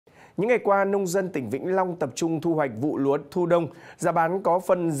Những ngày qua, nông dân tỉnh Vĩnh Long tập trung thu hoạch vụ lúa thu đông. Giá bán có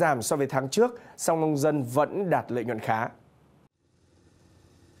phần giảm so với tháng trước, song nông dân vẫn đạt lợi nhuận khá.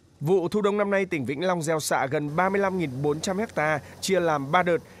 Vụ thu đông năm nay, tỉnh Vĩnh Long gieo xạ gần 35.400 ha, chia làm 3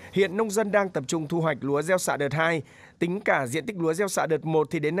 đợt. Hiện nông dân đang tập trung thu hoạch lúa gieo xạ đợt 2. Tính cả diện tích lúa gieo xạ đợt 1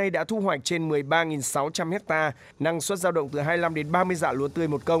 thì đến nay đã thu hoạch trên 13.600 ha, năng suất dao động từ 25 đến 30 dạ lúa tươi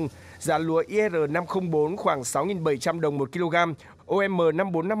một công. Giá lúa IR504 khoảng 6.700 đồng một kg,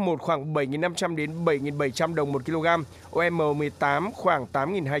 OM5451 khoảng 7.500 đến 7.700 đồng một kg, OM18 khoảng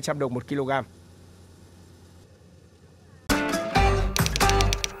 8.200 đồng một kg.